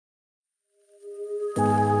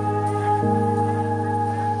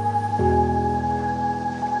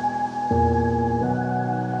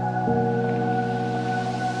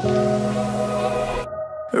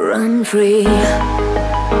run free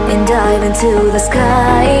and dive into the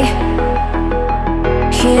sky.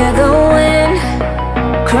 Hear the wind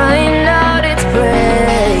crying out its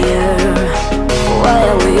prayer. Why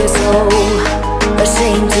are we so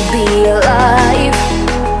ashamed to be alive?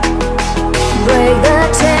 Break the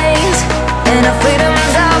chains and our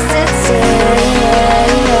freedom's ours to take.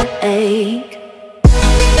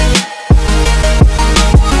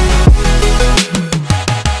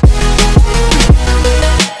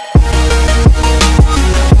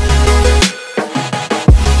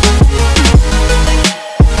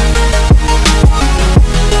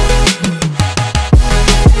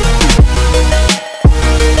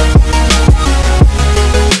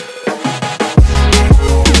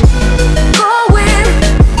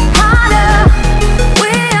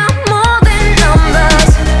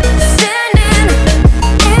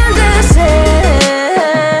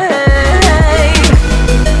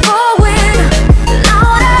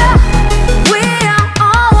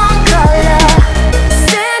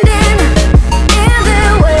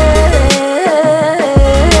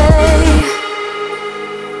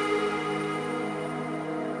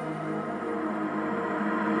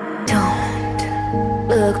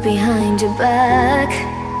 Look behind your back.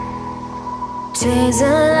 Chase a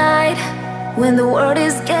light when the world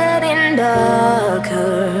is getting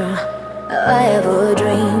darker. I have a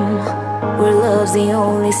dream where love's the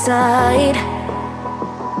only side.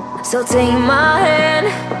 So take my hand,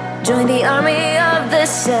 join the army of the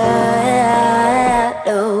shadows.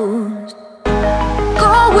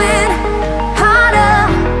 Going harder,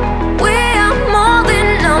 we are more than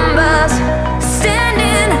numbers,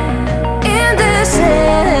 standing in the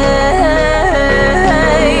shade.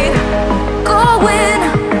 Going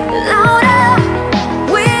louder,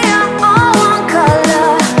 we are all one color,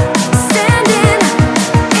 standing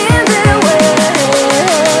in the way.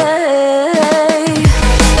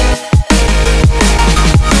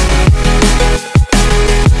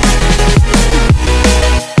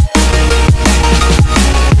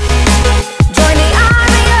 Join the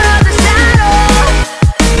army of the shadow.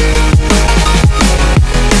 Join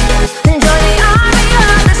the army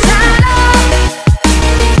of the shadow.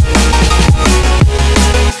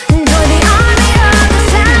 Join the army of the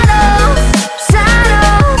shadows,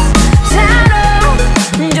 shadows, shadows.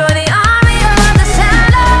 Join the army of the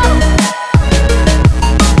shadows.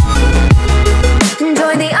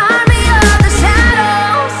 Join the army of the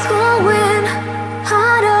shadows. Going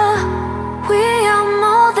harder, we are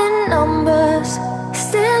more than numbers,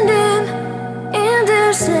 standing in the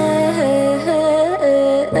shade.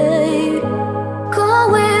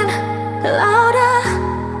 Going louder,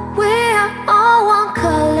 we are all one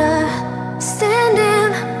color,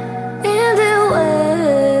 standing in the way.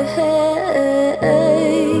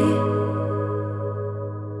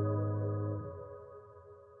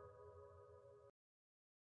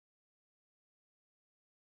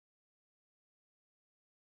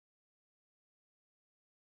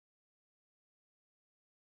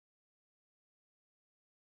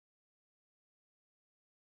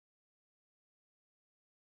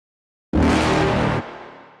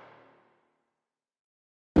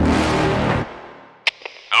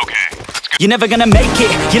 You're never gonna make it,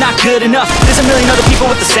 you're not good enough. There's a million other people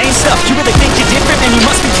with the same stuff. You really think you're different, man, you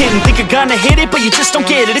must be kidding. Think you're gonna hit it, but you just don't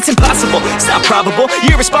get it. It's impossible, it's not probable,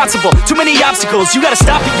 you're irresponsible. Too many obstacles, you gotta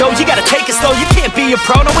stop it, yo. You gotta take it slow, you can't be a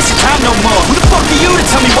pro, no waste your time no more. Who the fuck are you to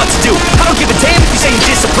tell me what to do? I don't give a damn if you say you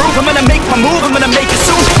disapprove. I'm gonna make my move, I'm gonna make it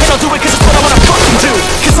soon. And I'll do it cause it's what I wanna fucking do.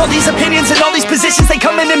 Cause all these opinions and all these positions, they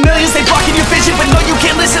come in millions, they blocking your vision. But no, you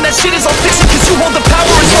can't listen, that shit is all fiction. Cause you hold the power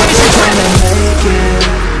as long as you're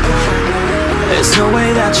dreaming. There's no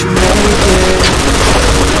way that you make it.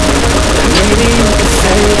 And maybe you can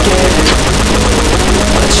fake it,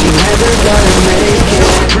 but you never gonna make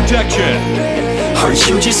it. Protection. Aren't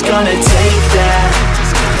you just gonna take that?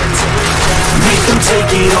 Make them take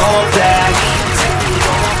it all back.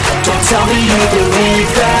 Don't tell me you believe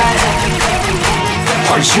that.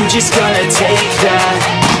 Aren't you just gonna take that?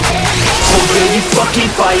 Or will you fucking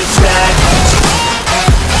fight back?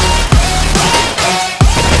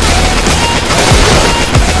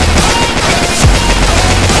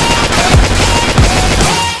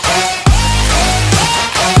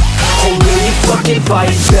 Fucking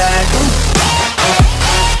fight back.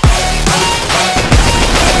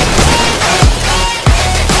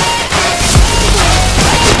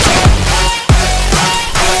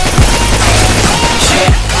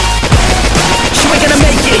 You ain't gonna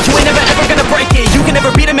make it, you ain't never ever gonna break it. You can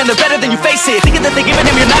never beat him man, they're better than you, face it. Thinking that they're giving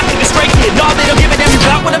them, you're not thinking straight, kid. No, they don't give a damn, you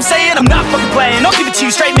got what I'm saying? I'm not fucking playing, I'll give it to you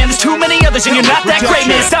straight, man. There's too many others and you're not that great,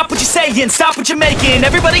 man. Stop what you're saying, stop what you're making.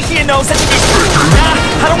 Everybody here knows that you're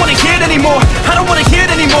nah, I don't wanna hear it anymore. I don't wanna hear it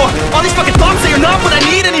anymore. All these fucking thoughts, they are not what I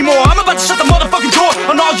need anymore. I'm about to shut the motherfucking door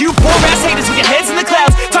on all you poor ass haters with your heads in the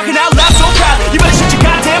clouds, talking out loud so proud. You better shut your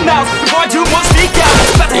goddamn mouth before I do more speak out.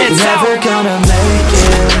 It's about to head south. You're never gonna make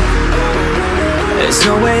it. There's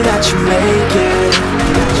no way that you make it.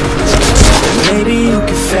 Maybe you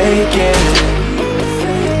can fake it,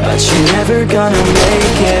 but you're never gonna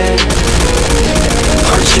make it.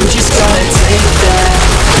 Aren't you just gonna take that?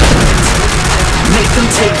 Make them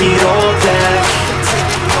take it all back.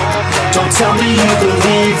 Don't tell me you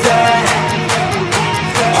believe that.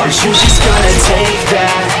 Aren't you just gonna take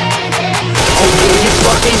that? Or will you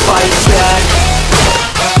fucking fight back?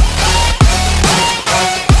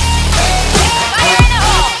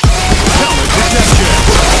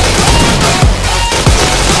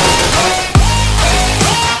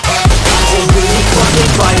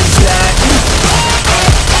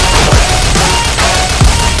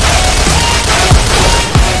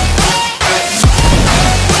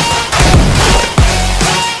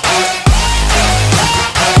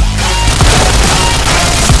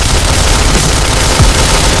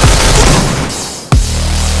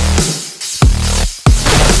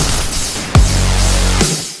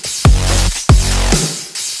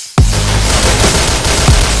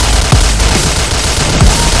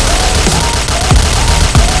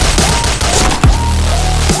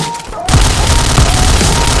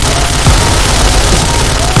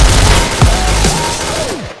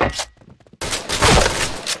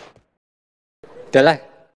 Udahlah.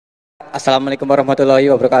 Assalamualaikum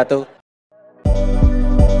warahmatullahi wabarakatuh.